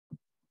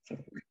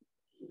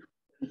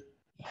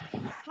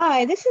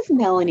Hi, this is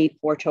Melanie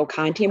Puorto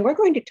Conte, and we're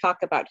going to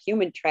talk about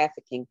human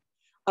trafficking,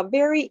 a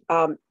very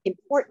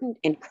important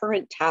and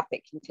current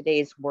topic in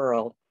today's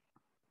world.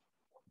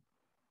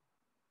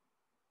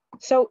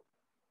 So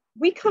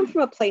we come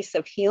from a place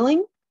of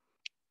healing.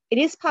 It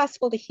is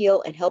possible to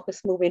heal and help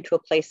us move into a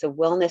place of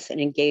wellness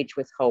and engage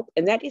with hope.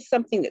 And that is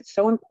something that's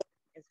so important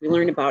as we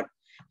learn about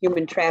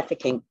human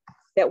trafficking,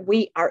 that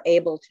we are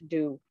able to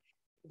do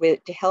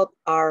to help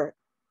our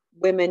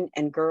women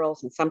and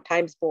girls, and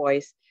sometimes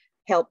boys,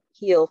 help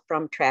heal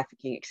from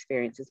trafficking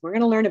experiences. We're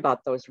going to learn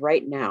about those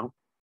right now.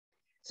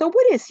 So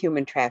what is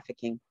human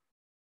trafficking?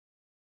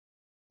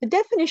 The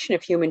definition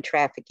of human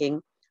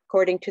trafficking,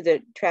 according to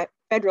the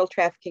Federal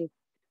Trafficking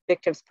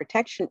Victims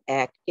Protection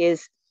Act,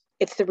 is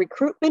it's the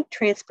recruitment,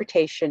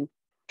 transportation,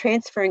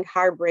 transferring,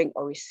 harboring,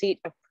 or receipt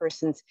of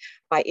persons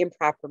by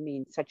improper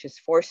means, such as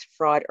force,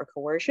 fraud, or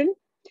coercion,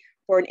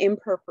 for an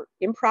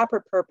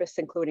improper purpose,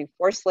 including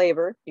forced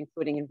labor,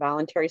 including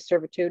involuntary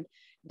servitude,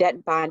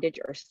 debt bondage,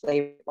 or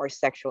slave or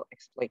sexual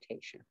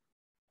exploitation.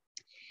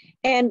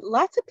 And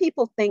lots of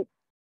people think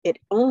it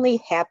only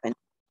happens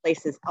in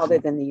places other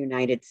than the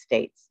United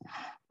States.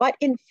 But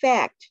in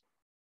fact,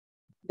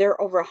 there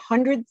are over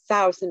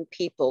 100,000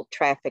 people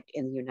trafficked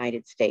in the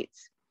United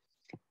States.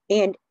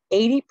 And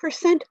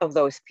 80% of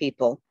those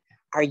people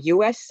are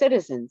US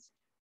citizens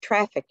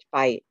trafficked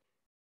by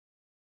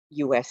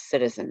US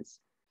citizens.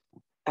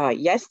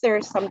 Yes, there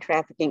is some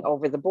trafficking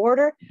over the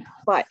border,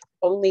 but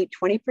only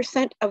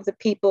 20% of the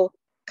people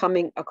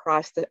coming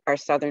across our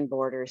southern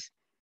borders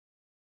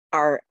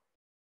are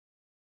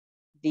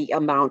the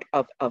amount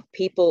of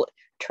people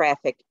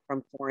trafficked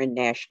from foreign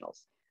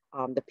nationals.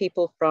 The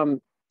people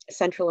from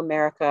Central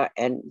America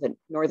and the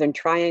Northern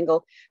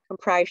Triangle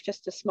comprise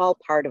just a small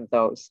part of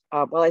those.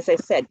 Well, as I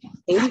said,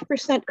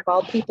 80% of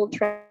all people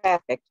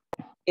trafficked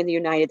in the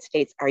United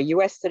States are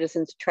US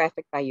citizens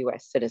trafficked by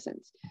US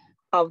citizens.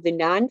 Of the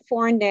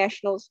non-foreign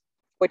nationals,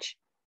 which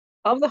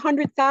of the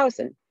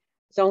 100,000,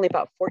 it's only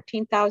about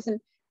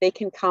 14,000, they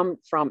can come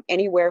from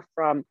anywhere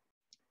from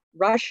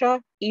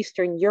Russia,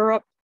 Eastern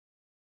Europe,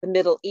 the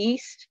Middle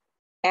East,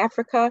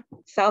 Africa,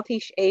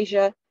 Southeast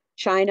Asia,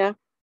 China.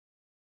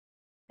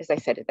 As I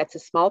said, that's a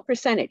small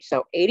percentage.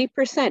 So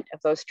 80%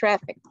 of those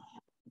trafficked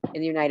in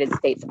the United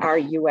States are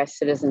US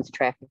citizens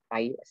trafficked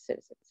by US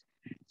citizens.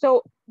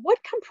 So what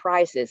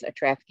comprises a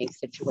trafficking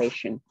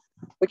situation?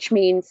 Which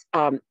means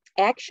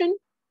action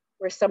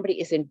where somebody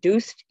is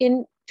induced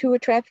into a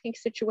trafficking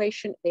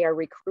situation, they are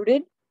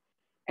recruited.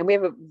 And we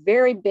have a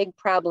very big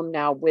problem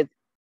now with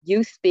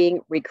youth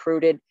being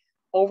recruited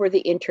over the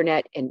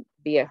internet and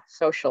via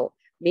social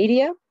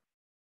media.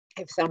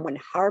 If someone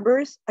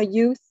harbors a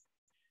youth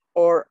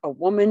or a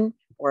woman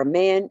or a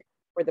man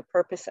for the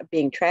purpose of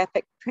being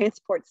trafficked,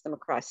 transports them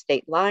across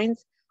state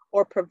lines,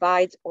 or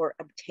provides or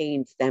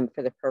obtains them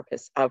for the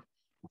purpose of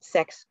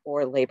sex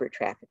or labor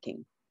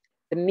trafficking.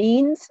 The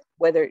means,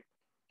 whether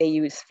they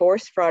use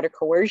force, fraud, or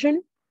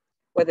coercion,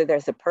 whether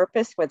there's a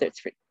purpose, whether it's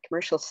for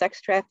commercial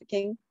sex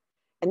trafficking,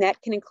 and that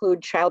can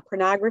include child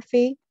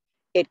pornography,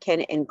 it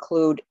can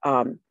include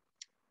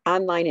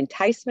online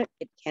enticement,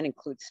 it can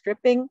include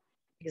stripping,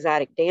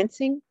 exotic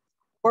dancing,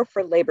 or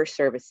for labor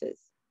services.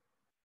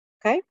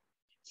 Okay,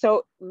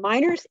 so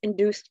minors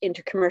induced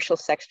into commercial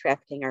sex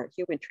trafficking are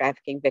human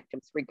trafficking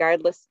victims,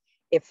 regardless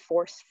if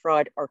force,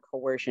 fraud, or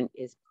coercion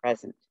is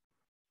present.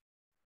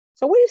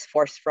 So what is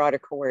force, fraud, or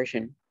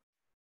coercion?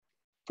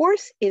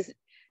 Force is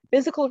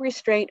physical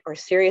restraint or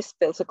serious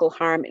physical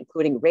harm,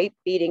 including rape,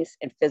 beatings,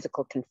 and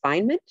physical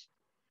confinement.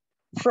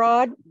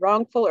 Fraud,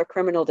 wrongful or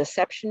criminal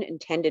deception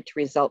intended to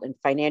result in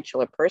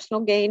financial or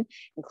personal gain,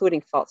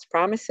 including false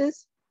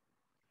promises.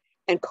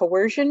 And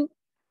coercion,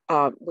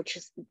 which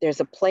is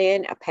there's a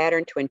plan, a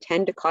pattern to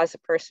intend to cause a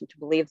person to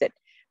believe that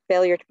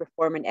failure to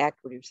perform an act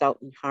would result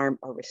in harm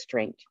or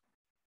restraint.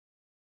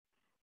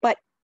 But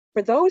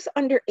for those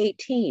under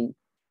 18,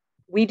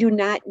 we do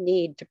not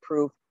need to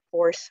prove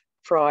force,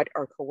 fraud,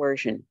 or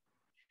coercion.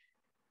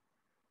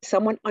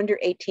 Someone under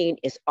 18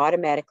 is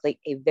automatically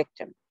a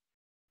victim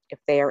if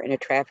they are in a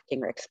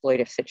trafficking or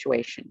exploitive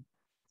situation.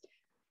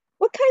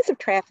 What kinds of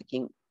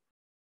trafficking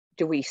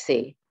do we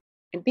see?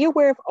 And be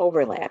aware of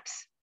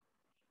overlaps.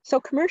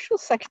 So commercial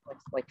sexual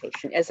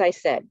exploitation, as I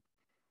said,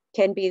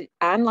 can be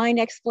online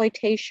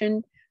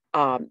exploitation,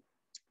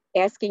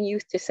 asking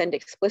youth to send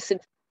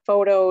explicit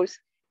photos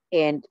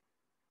and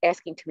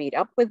asking to meet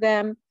up with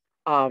them,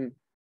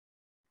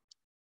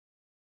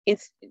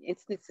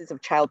 instances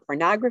of child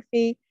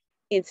pornography,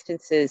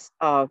 instances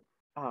of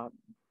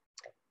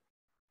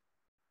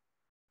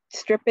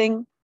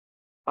stripping,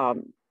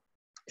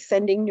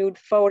 sending nude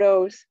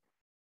photos,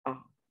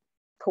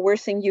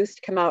 coercing youth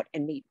to come out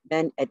and meet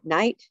men at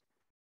night.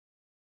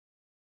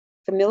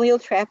 Familial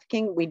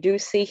trafficking, we do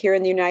see here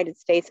in the United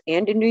States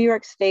and in New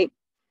York State,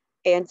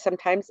 and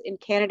sometimes in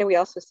Canada, we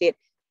also see it.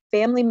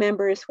 Family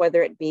members,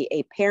 whether it be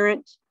a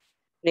parent,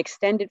 an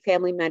extended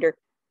family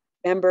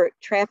member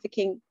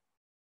trafficking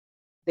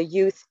the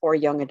youth or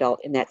young adult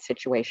in that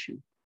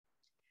situation.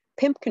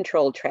 Pimp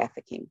controlled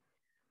trafficking.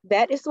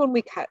 That is the one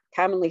we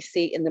commonly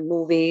see in the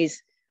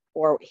movies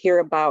or hear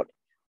about.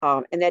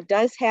 And that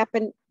does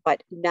happen,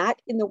 but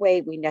not in the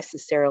way we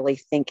necessarily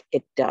think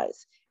it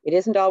does. It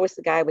isn't always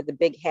the guy with the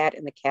big hat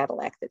and the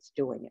Cadillac that's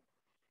doing it.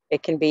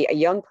 It can be a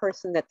young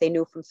person that they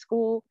knew from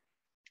school,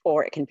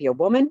 or it can be a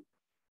woman.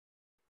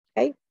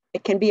 Okay?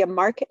 It can be a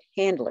market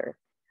handler.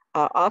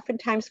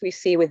 Oftentimes we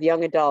see with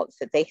young adults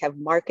that they have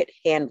market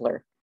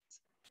handler.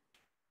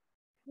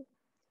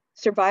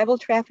 Survival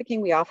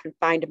trafficking, we often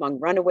find among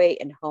runaway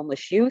and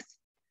homeless youth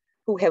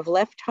who have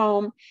left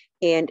home,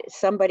 and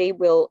somebody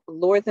will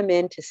lure them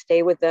in to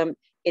stay with them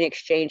in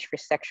exchange for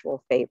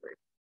sexual favors.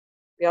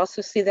 We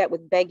also see that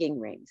with begging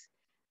rings.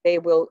 They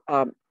will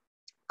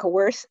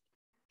coerce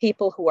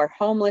people who are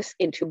homeless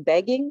into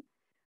begging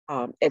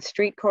at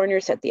street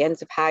corners, at the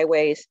ends of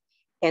highways,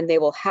 and they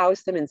will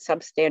house them in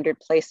substandard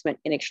placement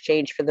in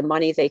exchange for the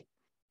money that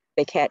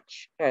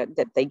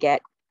they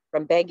get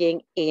from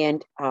begging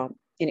and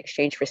in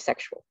exchange for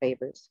sexual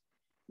favors.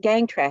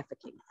 Gang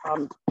trafficking.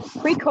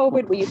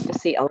 Pre-COVID, we used to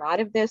see a lot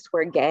of this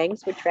where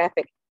gangs would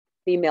traffic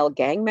female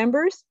gang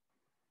members,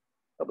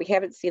 but we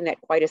haven't seen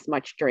that quite as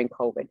much during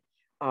COVID.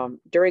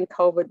 During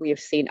COVID, we have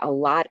seen a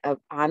lot of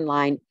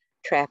online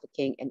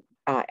trafficking and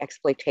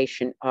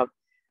exploitation of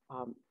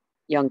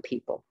young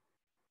people.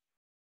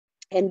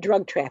 And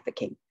drug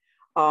trafficking.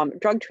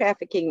 Drug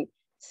trafficking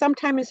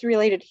sometimes is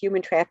related to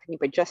human trafficking,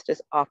 but just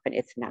as often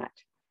it's not.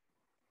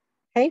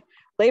 Okay,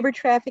 labor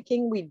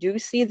trafficking, we do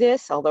see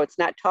this, although it's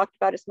not talked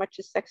about as much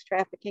as sex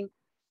trafficking.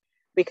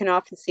 We can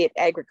often see it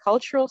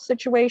agricultural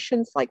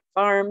situations like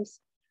farms,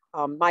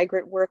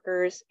 migrant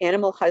workers,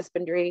 animal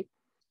husbandry,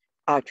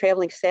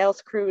 traveling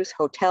sales crews,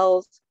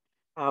 hotels.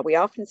 We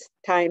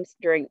oftentimes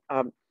during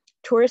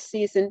tourist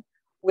season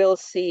will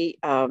see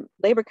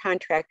labor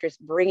contractors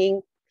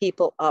bringing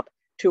people up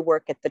to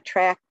work at the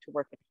track, to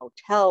work at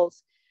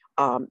hotels,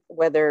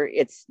 whether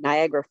it's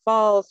Niagara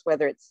Falls,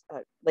 whether it's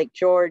Lake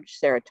George,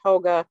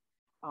 Saratoga,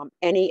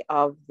 any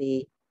of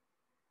the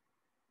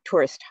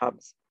tourist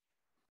hubs.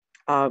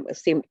 We'll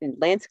see in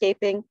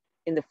landscaping,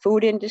 in the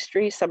food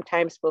industry,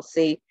 sometimes we'll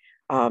see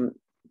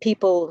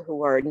people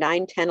who are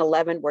 9, 10,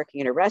 11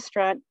 working in a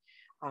restaurant.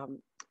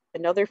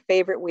 Another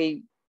favorite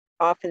we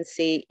often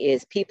see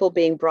is people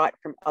being brought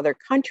from other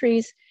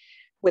countries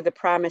with the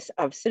promise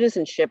of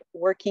citizenship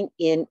working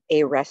in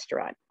a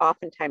restaurant,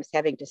 oftentimes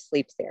having to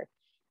sleep there,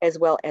 as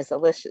well as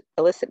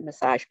illicit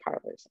massage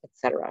parlors,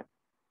 etc.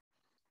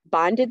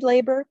 Bonded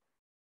labor,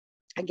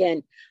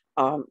 again,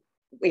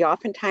 we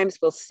oftentimes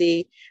will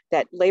see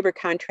that labor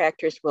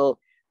contractors will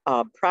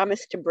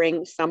promise to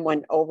bring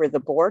someone over the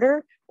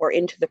border or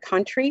into the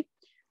country,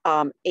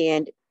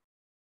 and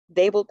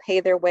they will pay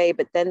their way,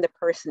 but then the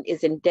person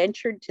is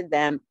indentured to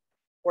them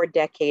for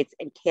decades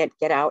and can't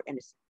get out and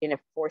is in a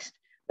forced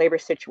labor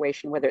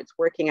situation, whether it's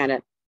working on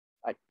a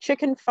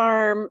chicken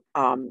farm,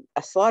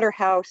 a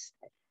slaughterhouse,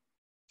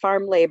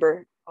 farm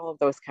labor, all of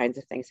those kinds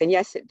of things. And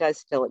yes, it does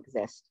still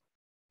exist.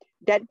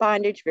 Debt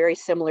bondage, very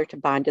similar to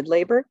bonded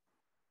labor.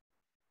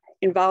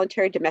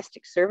 Involuntary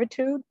domestic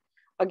servitude,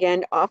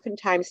 again,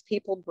 oftentimes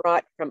people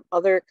brought from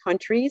other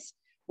countries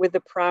with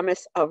the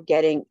promise of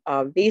getting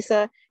a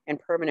visa and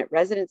permanent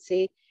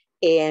residency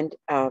and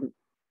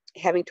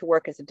having to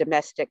work as a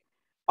domestic,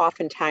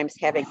 oftentimes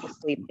having to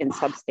sleep in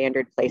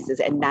substandard places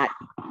and not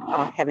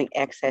having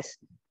access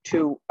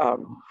to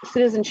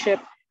citizenship,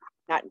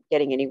 not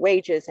getting any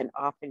wages, and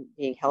often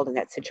being held in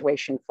that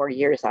situation for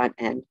years on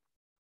end.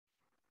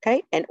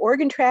 Okay, and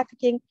organ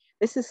trafficking,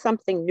 this is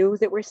something new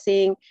that we're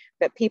seeing,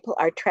 that people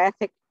are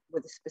trafficked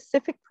with a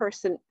specific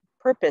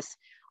purpose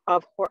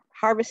of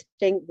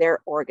harvesting their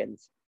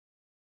organs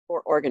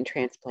for organ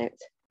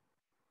transplants.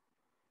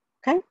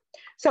 Okay,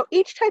 so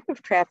each type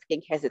of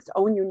trafficking has its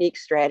own unique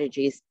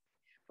strategies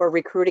for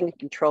recruiting and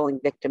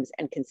controlling victims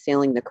and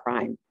concealing the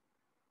crime.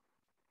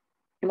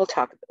 And we'll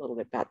talk a little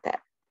bit about that.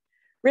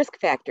 Risk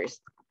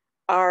factors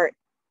are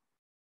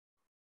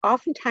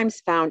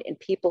oftentimes found in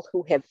people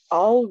who have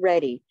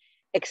already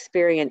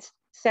experienced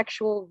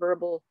sexual,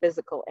 verbal,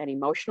 physical, and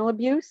emotional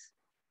abuse.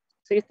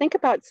 So you think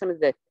about some of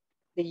the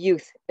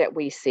youth that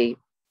we see.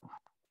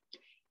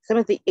 Some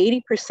of the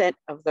 80%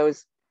 of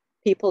those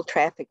people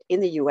trafficked in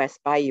the US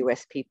by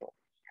US people,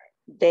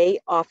 they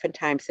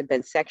oftentimes have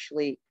been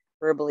sexually,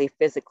 verbally,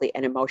 physically,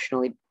 and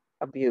emotionally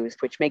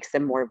abused, which makes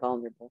them more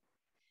vulnerable.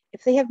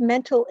 If they have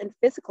mental and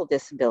physical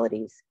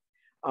disabilities,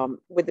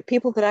 with the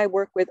people that I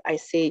work with, I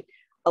see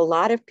a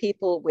lot of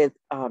people with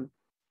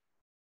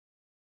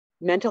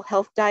mental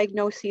health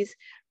diagnoses,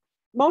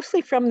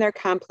 mostly from their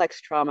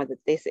complex trauma that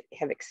they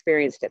have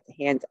experienced at the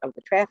hands of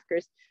the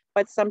traffickers,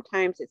 but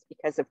sometimes it's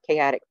because of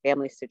chaotic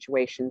family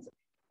situations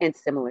and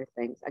similar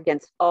things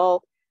against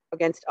all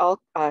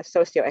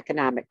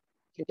socioeconomic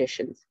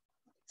conditions.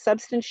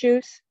 Substance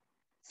use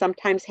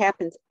sometimes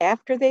happens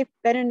after they've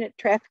been in a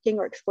trafficking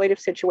or exploitive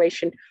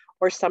situation,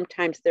 or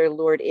sometimes they're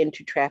lured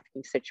into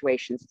trafficking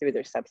situations through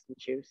their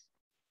substance use.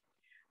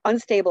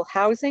 Unstable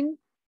housing,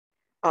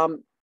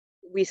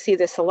 we see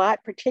this a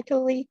lot,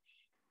 particularly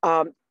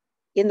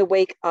in the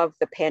wake of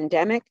the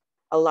pandemic.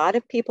 A lot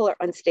of people are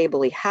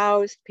unstably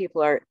housed.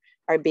 People are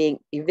are being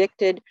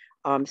evicted.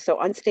 So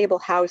unstable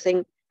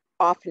housing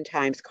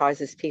oftentimes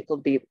causes people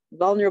to be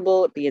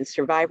vulnerable, be in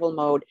survival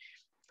mode,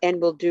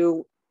 and will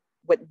do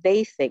what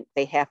they think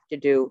they have to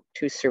do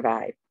to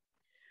survive.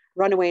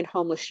 Runaway and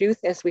homeless youth,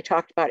 as we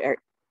talked about, are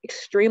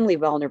extremely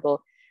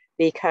vulnerable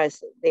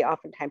because they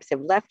oftentimes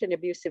have left an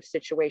abusive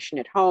situation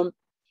at home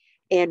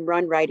and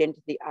run right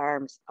into the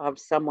arms of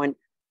someone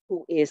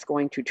who is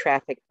going to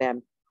traffic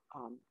them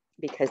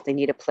because they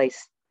need a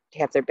place to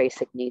have their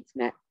basic needs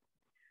met.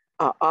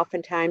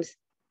 Oftentimes,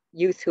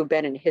 youth who've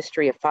been in a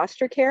history of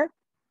foster care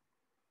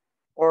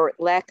or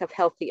lack of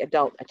healthy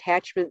adult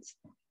attachments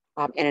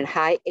and a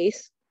high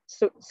ACE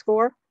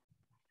score,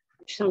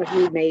 which some of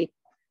you may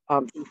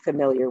be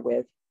familiar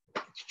with,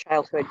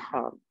 childhood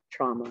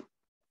trauma.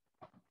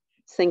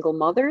 Single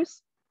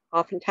mothers,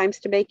 oftentimes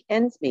to make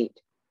ends meet.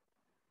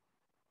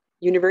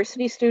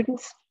 University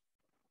students,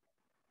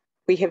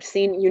 we have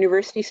seen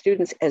university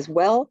students as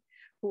well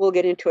who will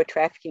get into a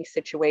trafficking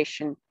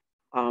situation,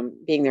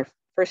 being their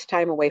first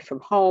time away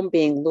from home,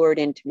 being lured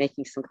into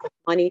making some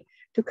money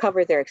to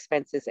cover their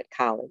expenses at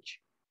college.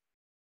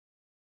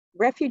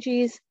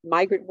 Refugees,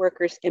 migrant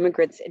workers,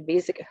 immigrants, and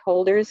visa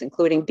holders,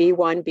 including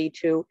B1,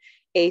 B2,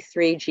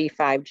 A3,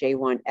 G5,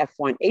 J1,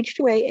 F1,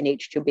 H2A, and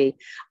H2B,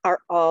 are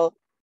all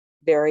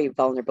very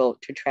vulnerable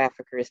to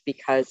traffickers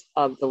because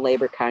of the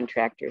labor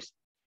contractors.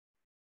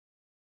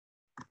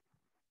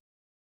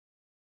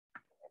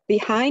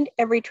 Behind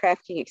every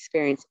trafficking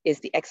experience is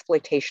the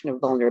exploitation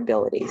of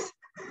vulnerabilities.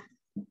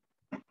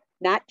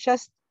 Not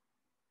just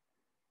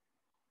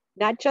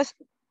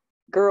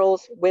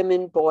girls,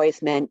 women,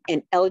 boys, men,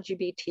 and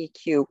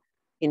LGBTQ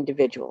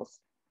individuals.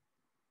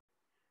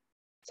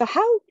 So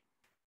how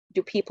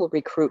do people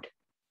recruit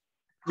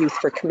youth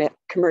for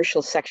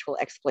commercial sexual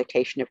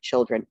exploitation of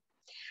children?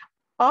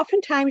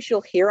 Oftentimes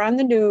you'll hear on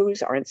the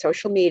news or on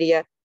social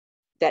media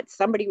that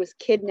somebody was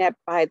kidnapped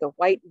by the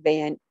white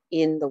van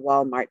in the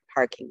Walmart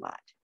parking lot.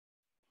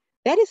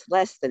 That is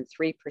less than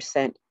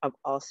 3% of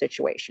all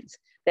situations.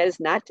 That is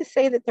not to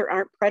say that there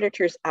aren't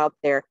predators out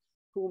there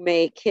who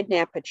may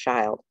kidnap a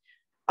child,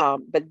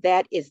 but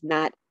that is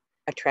not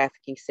a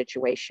trafficking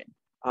situation.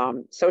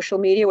 Social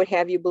media would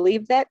have you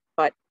believe that,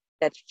 but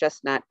that's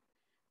just not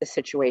the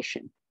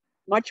situation.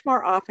 Much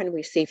more often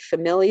we see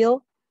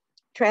familial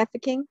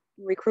trafficking,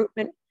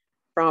 recruitment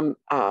from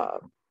a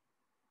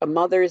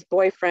mother's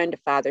boyfriend, a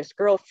father's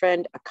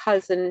girlfriend, a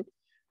cousin,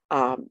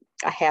 a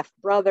half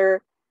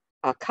brother,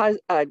 a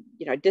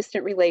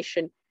distant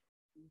relation,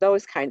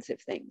 those kinds of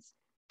things.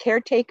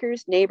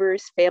 Caretakers,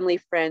 neighbors, family,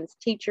 friends,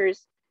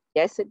 teachers.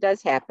 Yes, it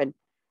does happen.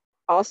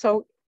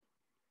 Also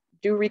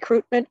do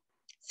recruitment,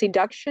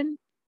 seduction.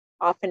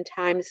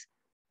 Oftentimes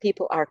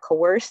people are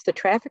coerced. The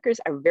traffickers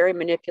are very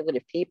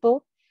manipulative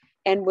people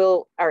and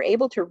are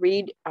able to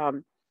read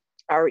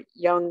our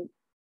young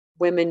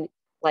women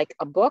like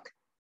a book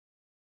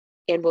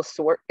and will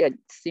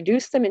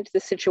seduce them into the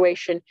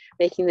situation,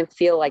 making them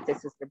feel like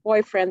this is their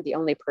boyfriend, the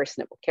only person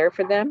that will care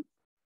for them.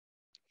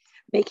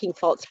 Making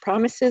false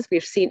promises.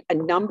 We've seen a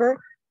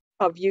number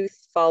of youth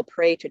fall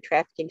prey to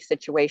trafficking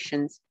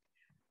situations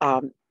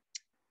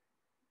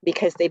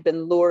because they've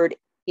been lured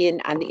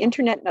in on the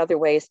internet and other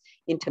ways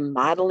into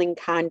modeling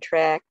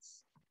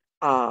contracts,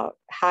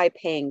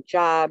 high-paying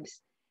jobs,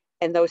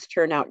 and those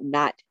turn out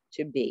not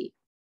to be.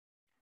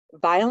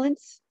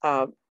 Violence,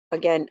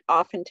 again,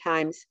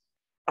 oftentimes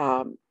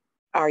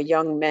our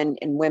young men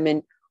and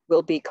women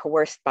will be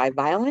coerced by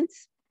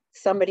violence.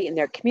 Somebody in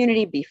their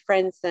community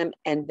befriends them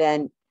and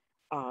then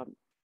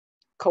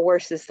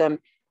coerces them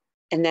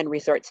and then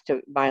resorts to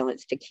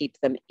violence to keep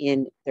them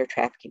in their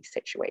trafficking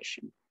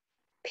situation.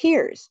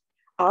 Peers.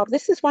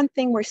 This is one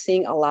thing we're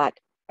seeing a lot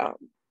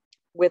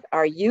with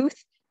our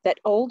youth, that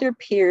older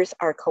peers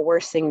are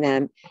coercing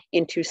them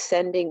into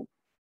sending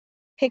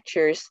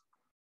pictures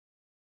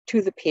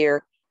to the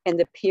peer, and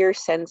the peer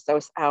sends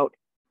those out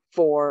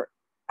for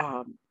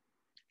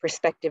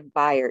prospective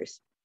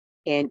buyers.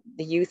 And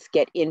the youth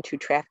get into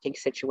trafficking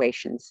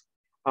situations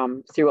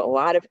through a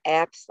lot of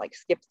apps like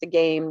Skip the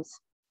Games,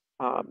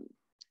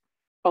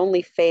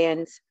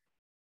 OnlyFans,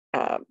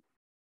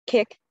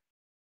 Kick,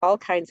 all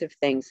kinds of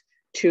things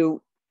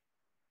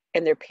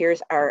and their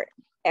peers are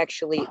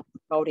actually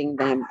promoting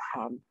them,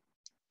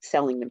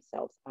 selling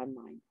themselves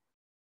online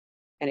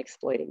and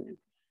exploiting them.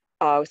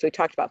 So we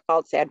talked about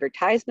false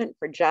advertisement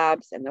for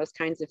jobs and those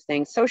kinds of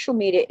things. Social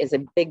media is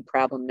a big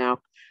problem now,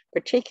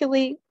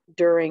 particularly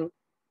during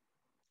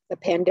the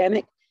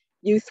pandemic.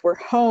 Youth were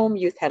home,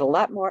 youth had a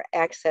lot more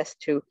access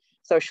to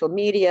social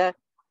media,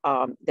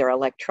 their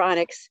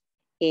electronics,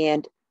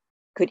 and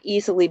could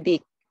easily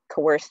be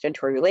coerced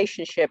into a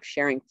relationship,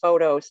 sharing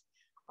photos,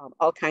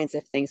 all kinds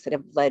of things that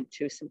have led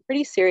to some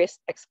pretty serious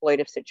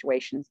exploitive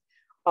situations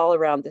all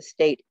around the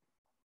state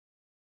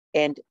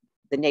and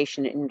the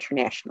nation and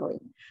internationally.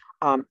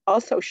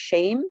 Also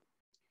shame.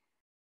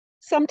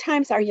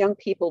 Sometimes our young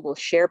people will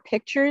share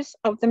pictures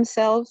of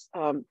themselves,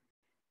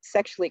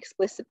 sexually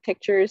explicit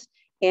pictures,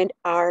 and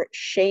are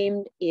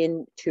shamed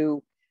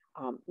into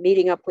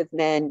meeting up with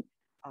men,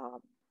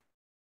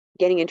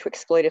 getting into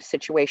exploitive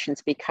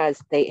situations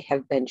because they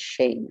have been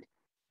shamed.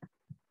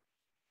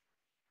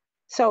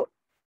 So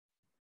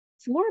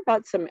it's more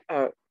about some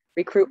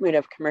recruitment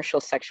of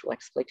commercial sexual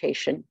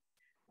exploitation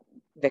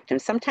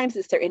victims. Sometimes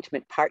it's their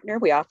intimate partner.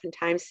 We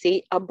oftentimes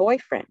see a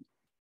boyfriend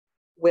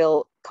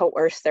will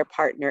coerce their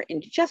partner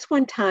into just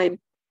one time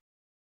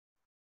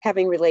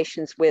having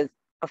relations with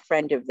a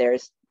friend of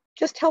theirs.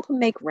 Just help them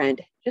make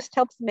rent, just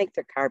help them make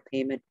their car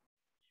payment.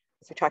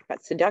 So we talked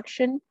about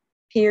seduction,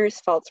 peers,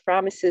 false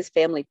promises,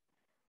 family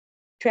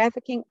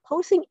trafficking,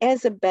 posing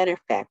as a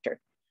benefactor.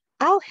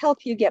 I'll help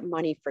you get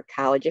money for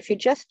college if you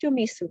just do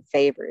me some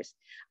favors.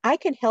 I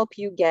can help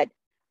you get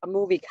a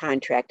movie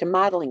contract, a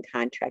modeling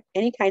contract,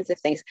 any kinds of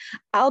things.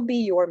 I'll be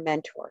your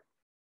mentor.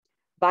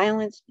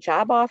 Violence,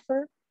 job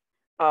offer.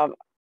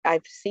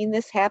 I've seen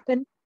this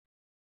happen.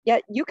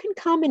 Yet you can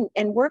come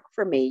and work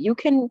for me. You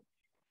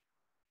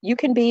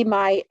can be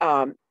my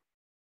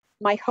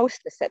my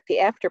hostess at the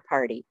after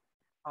party.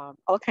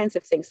 All kinds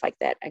of things like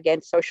that.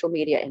 Again, social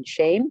media and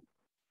shame.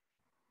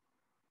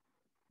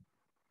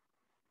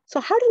 So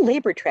how do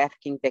labor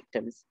trafficking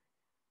victims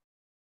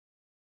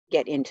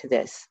get into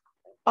this?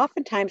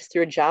 Oftentimes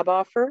through a job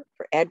offer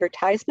for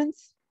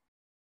advertisements.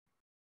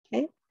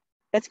 Okay,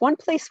 that's one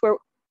place where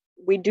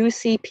we do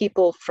see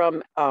people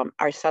from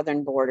our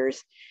southern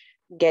borders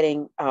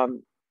getting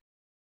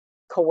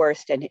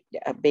coerced and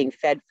being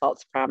fed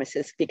false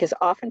promises, because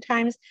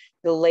oftentimes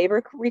the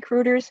labor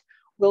recruiters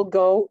will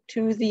go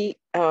to the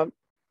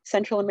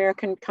Central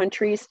American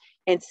countries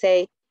and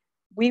say,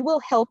 we will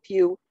help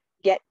you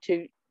get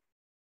to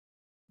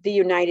the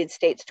United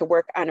States to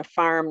work on a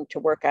farm, to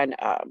work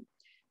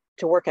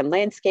on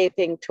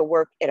landscaping, to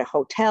work at a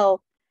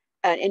hotel,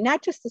 and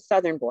not just the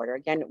southern border.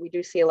 Again, we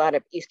do see a lot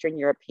of Eastern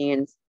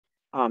Europeans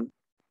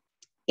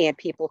and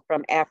people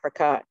from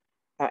Africa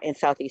and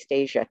Southeast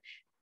Asia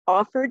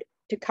offered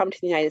to come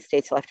to the United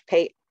States. They'll have to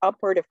pay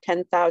upward of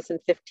 $10,000,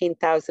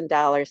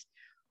 $15,000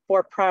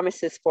 for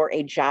promises for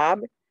a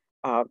job,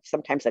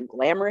 sometimes a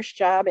glamorous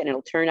job, and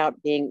it'll turn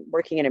out being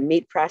working in a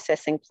meat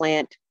processing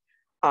plant,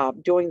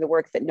 doing the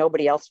work that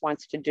nobody else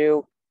wants to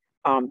do,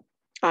 on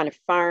a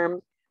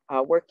farm,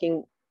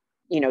 working,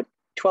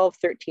 12,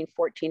 13,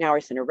 14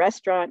 hours in a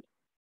restaurant,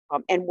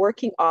 and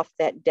working off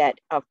that debt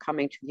of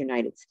coming to the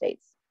United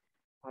States.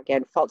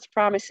 Again, false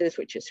promises,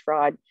 which is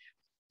fraud,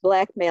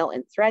 blackmail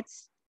and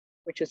threats,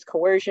 which is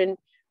coercion.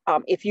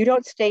 If you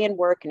don't stay and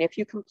work, and if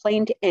you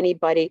complain to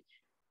anybody,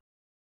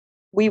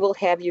 we will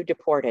have you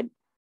deported.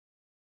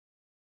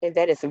 And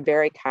that is a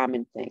very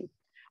common thing.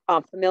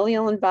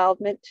 Familial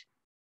involvement.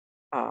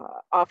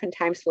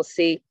 Oftentimes we'll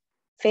see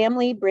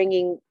family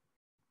bringing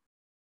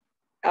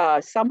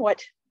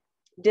somewhat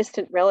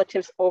distant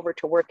relatives over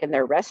to work in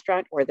their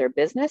restaurant or their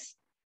business.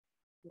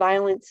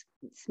 Violence,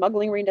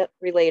 smuggling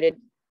related,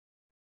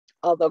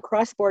 although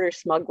cross-border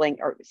smuggling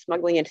or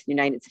smuggling into the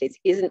United States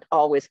isn't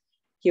always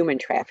human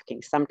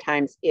trafficking.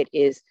 Sometimes it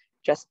is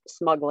just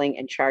smuggling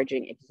and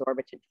charging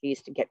exorbitant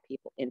fees to get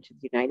people into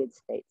the United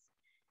States.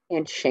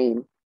 And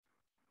shame.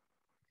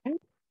 Okay.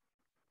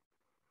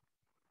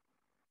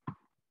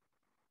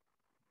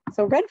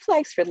 So red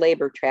flags for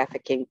labor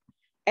trafficking.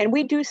 And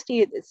we do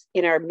see this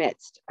in our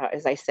midst,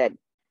 as I said,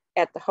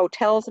 at the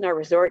hotels in our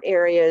resort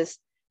areas,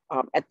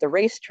 at the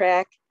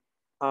racetrack,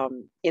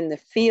 in the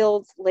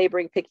fields,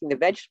 laboring, picking the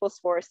vegetables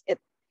for us,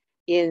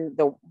 in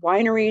the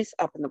wineries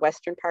up in the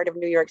western part of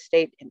New York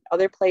State and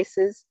other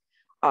places.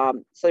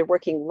 So they're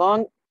working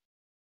long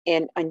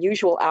and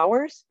unusual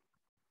hours,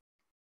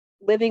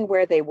 living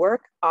where they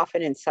work,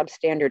 often in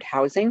substandard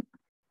housing,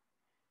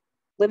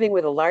 living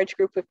with a large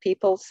group of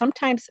people,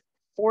 sometimes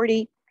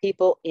 40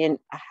 people in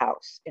a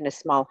house, in a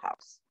small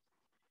house.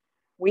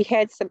 We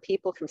had some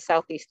people from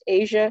Southeast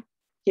Asia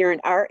here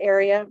in our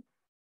area,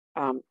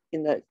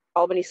 in the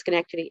Albany,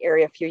 Schenectady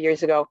area a few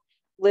years ago,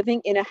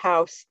 living in a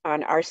house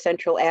on our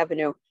Central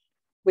Avenue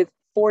with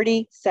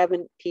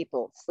 47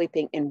 people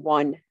sleeping in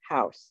one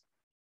house.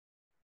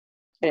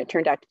 And it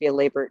turned out to be a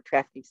labor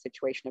trafficking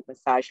situation of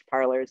massage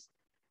parlors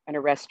and a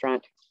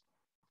restaurant.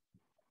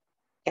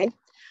 Okay.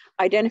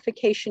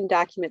 Identification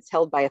documents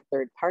held by a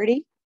third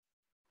party.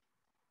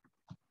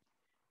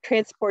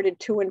 Transported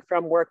to and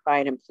from work by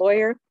an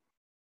employer.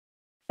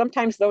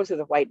 Sometimes those are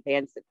the white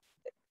vans that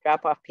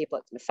drop off people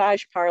at the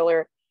massage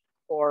parlor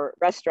or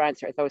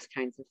restaurants or those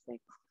kinds of things.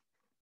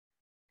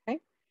 Okay.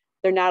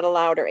 They're not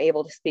allowed or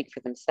able to speak for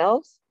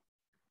themselves.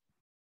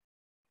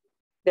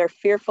 They're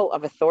fearful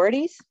of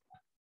authorities,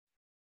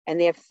 and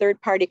they have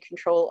third-party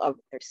control of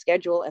their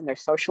schedule and their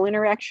social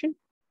interaction.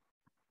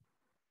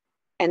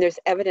 And there's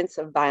evidence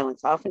of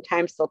violence.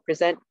 Oftentimes they'll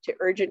present to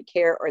urgent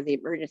care or the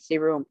emergency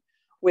room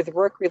with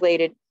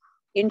work-related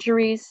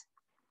injuries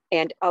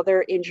and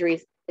other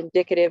injuries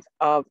indicative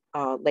of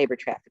labor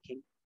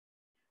trafficking.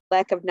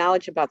 Lack of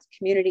knowledge about the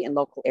community and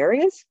local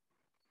areas.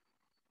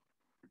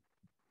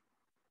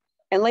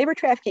 And labor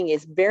trafficking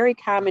is very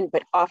common,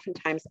 but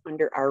oftentimes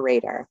under our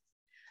radar.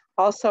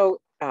 Also,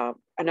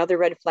 another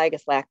red flag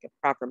is lack of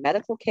proper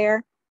medical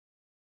care,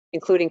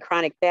 including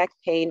chronic back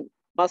pain,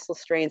 muscle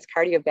strains,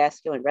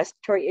 cardiovascular and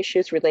respiratory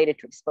issues related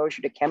to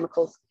exposure to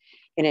chemicals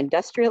and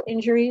industrial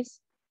injuries,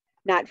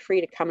 not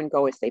free to come and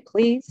go as they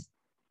please,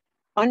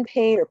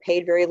 unpaid or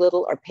paid very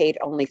little or paid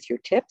only through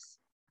tips,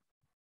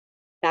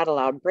 not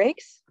allowed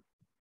breaks,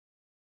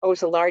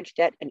 owes a large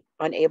debt and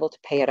unable to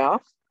pay it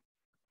off,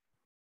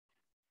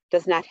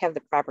 does not have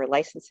the proper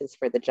licenses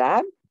for the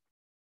job,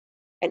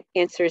 and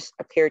answers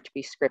appear to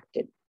be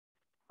scripted.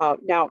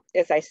 Now,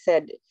 as I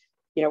said,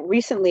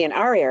 recently in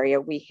our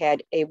area, we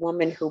had a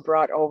woman who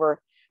brought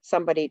over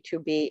somebody to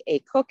be a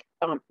cook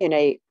in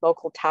a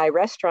local Thai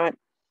restaurant,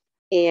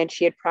 and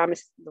she had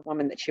promised the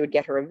woman that she would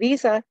get her a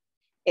visa,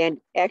 and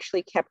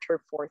actually kept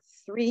her for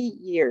 3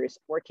 years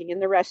working in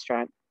the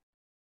restaurant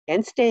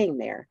and staying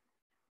there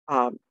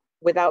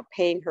without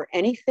paying her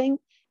anything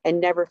and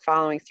never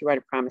following through on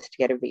a promise to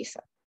get a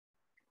visa.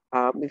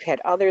 We've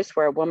had others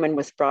where a woman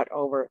was brought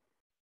over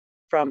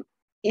from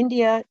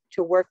India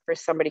to work for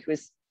somebody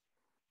who's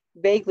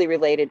vaguely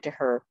related to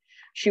her.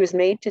 She was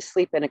made to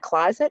sleep in a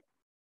closet,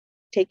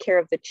 take care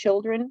of the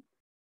children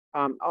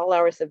all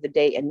hours of the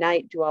day and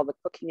night, do all the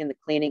cooking and the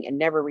cleaning, and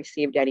never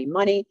received any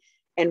money.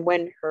 And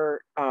when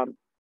her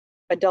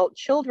adult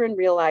children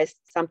realized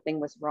something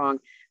was wrong,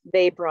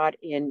 they brought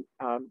in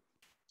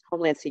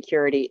Homeland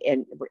Security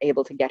and were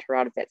able to get her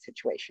out of that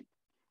situation.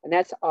 And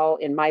that's all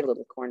in my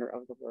little corner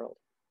of the world.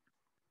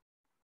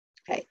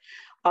 Okay.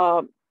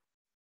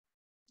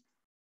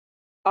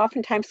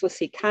 Oftentimes we'll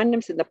see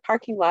condoms in the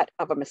parking lot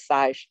of a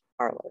massage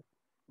parlor.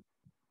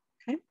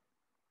 Okay.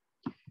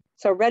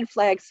 So red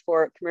flags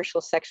for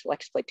commercial sexual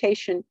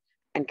exploitation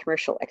and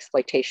commercial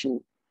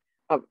exploitation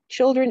of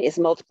children is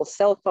multiple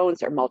cell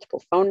phones or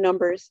multiple phone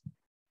numbers,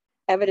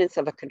 evidence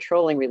of a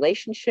controlling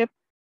relationship,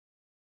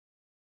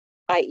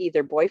 i.e.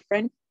 their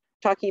boyfriend,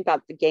 talking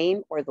about the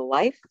game or the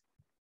life,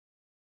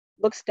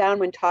 looks down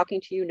when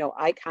talking to you, no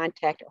eye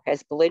contact, or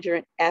has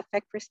belligerent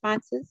affect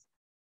responses,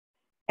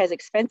 has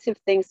expensive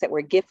things that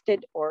were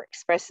gifted, or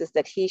expresses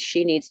that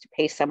she needs to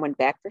pay someone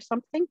back for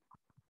something.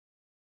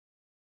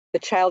 The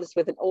child is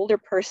with an older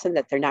person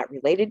that they're not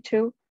related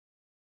to.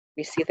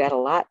 We see that a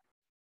lot.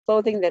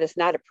 Clothing that is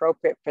not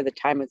appropriate for the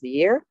time of the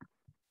year.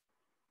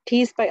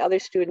 Teased by other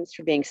students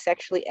for being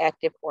sexually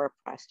active or a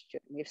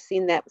prostitute. And we've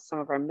seen that with some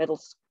of our middle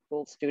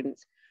school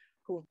students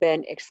who've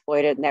been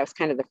exploited. And that was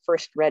kind of the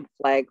first red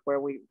flag where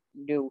we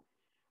knew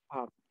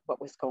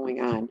what was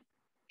going on.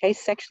 Okay,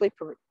 sexually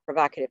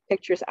provocative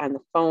pictures on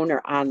the phone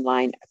or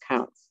online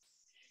accounts.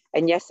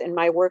 And yes, in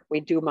my work, we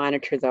do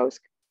monitor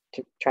those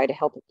to try to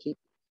help keep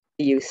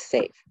the youth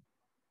safe.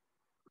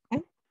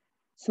 Okay.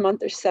 Some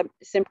other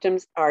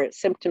symptoms are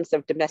symptoms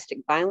of domestic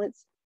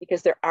violence,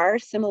 because there are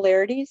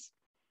similarities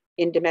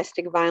in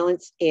domestic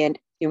violence and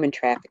human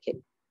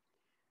trafficking.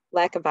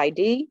 Lack of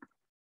ID,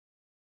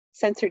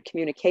 censored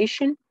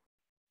communication,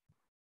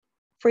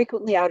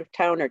 frequently out of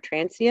town or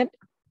transient,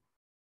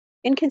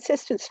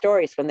 inconsistent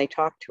stories when they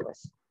talk to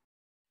us,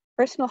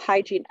 personal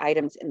hygiene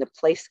items in the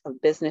place of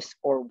business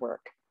or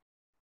work.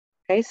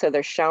 Okay, so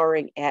they're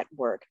showering at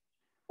work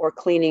or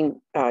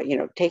cleaning,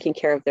 taking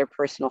care of their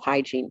personal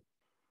hygiene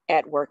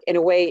at work in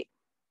a way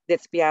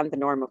that's beyond the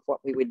norm of what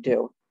we would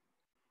do.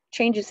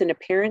 Changes in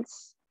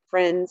appearance,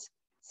 friends,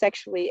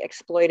 sexually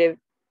exploitive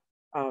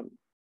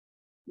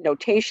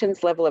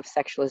notations, level of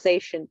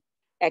sexualization,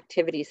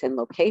 activities and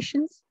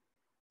locations,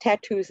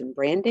 tattoos and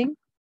branding,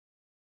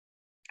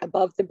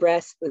 above the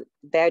breast with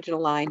vaginal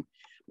line,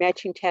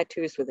 matching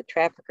tattoos with a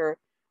trafficker,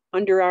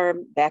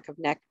 underarm, back of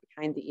neck,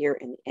 behind the ear,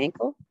 and the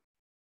ankle.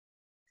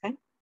 Okay.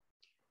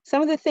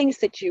 Some of the things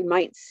that you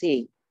might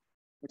see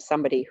with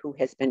somebody who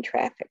has been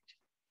trafficked.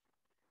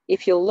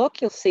 If you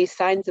look, you'll see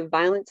signs of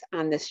violence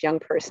on this young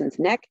person's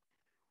neck,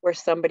 where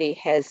somebody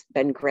has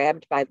been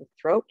grabbed by the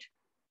throat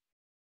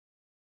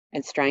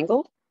and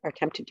strangled or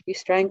attempted to be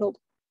strangled.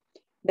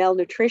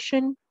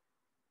 Malnutrition.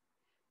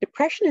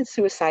 Depression and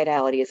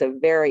suicidality is a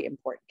very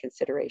important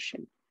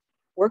consideration.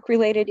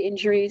 Work-related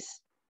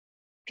injuries,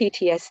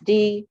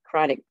 PTSD,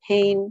 chronic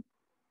pain,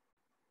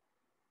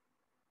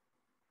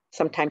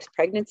 sometimes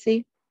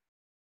pregnancy.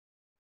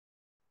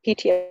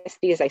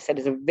 PTSD, as I said,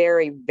 is a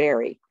very,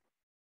 very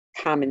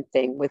common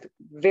thing with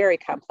very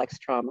complex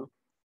trauma.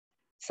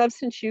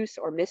 Substance use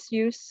or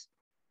misuse.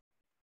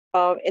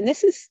 And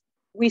this is,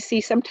 we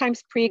see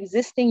sometimes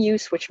pre-existing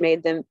use, which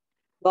made them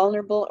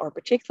vulnerable, or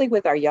particularly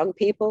with our young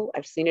people.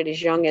 I've seen it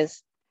as young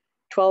as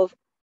 12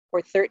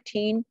 or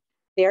 13.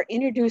 They are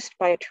introduced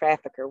by a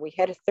trafficker. We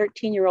had a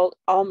 13-year-old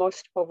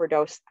almost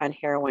overdosed on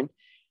heroin,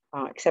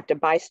 except a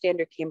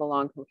bystander came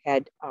along who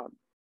had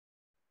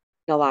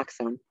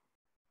naloxone.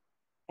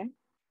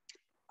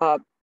 Okay.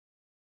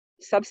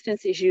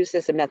 Substance is used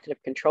as a method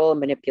of control and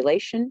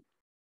manipulation.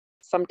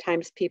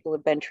 Sometimes people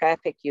who've been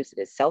trafficked use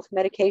it as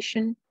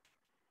self-medication.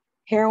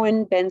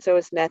 Heroin,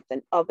 benzos, meth,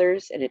 and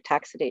others, and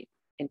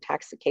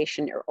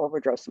intoxication or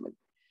overdose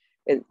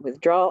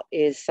withdrawal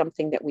is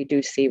something that we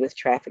do see with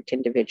trafficked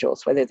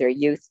individuals, whether they're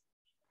youth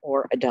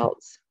or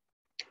adults.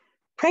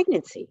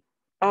 Pregnancy,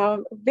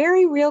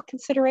 very real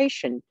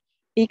consideration,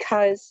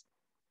 because,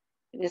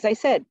 as I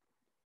said,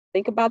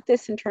 think about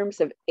this in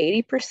terms of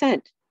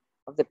 80%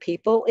 of the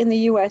people in the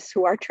US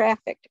who are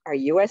trafficked are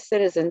US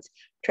citizens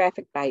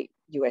trafficked by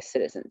US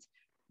citizens.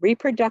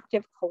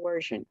 Reproductive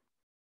coercion.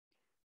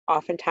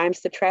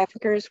 Oftentimes the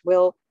traffickers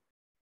will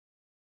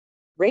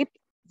rape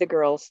the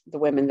girls, the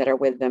women that are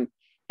with them,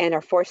 and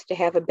are forced to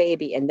have a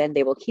baby, and then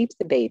they will keep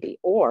the baby.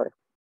 Or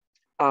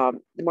the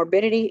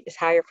morbidity is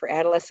higher for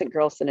adolescent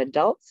girls than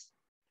adults,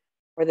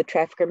 or the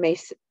trafficker may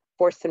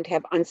force them to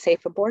have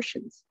unsafe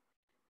abortions.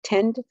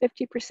 10 to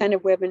 50%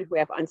 of women who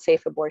have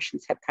unsafe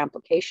abortions have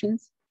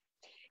complications.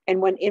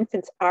 And when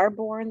infants are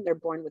born, they're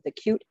born with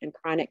acute and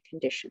chronic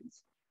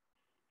conditions.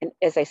 And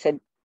as I said,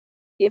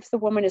 if the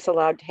woman is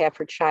allowed to have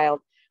her child,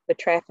 the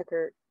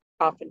trafficker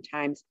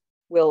oftentimes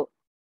will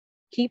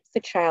keep the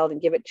child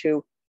and give it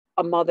to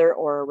a mother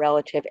or a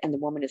relative, and the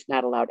woman is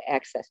not allowed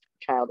access to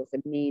the child as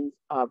a means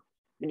of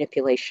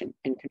manipulation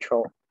and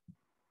control.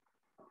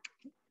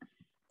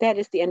 That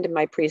is the end of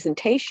my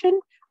presentation.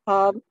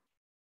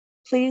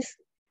 Please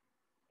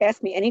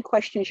ask me any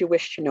questions you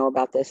wish to know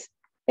about this.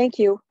 Thank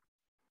you.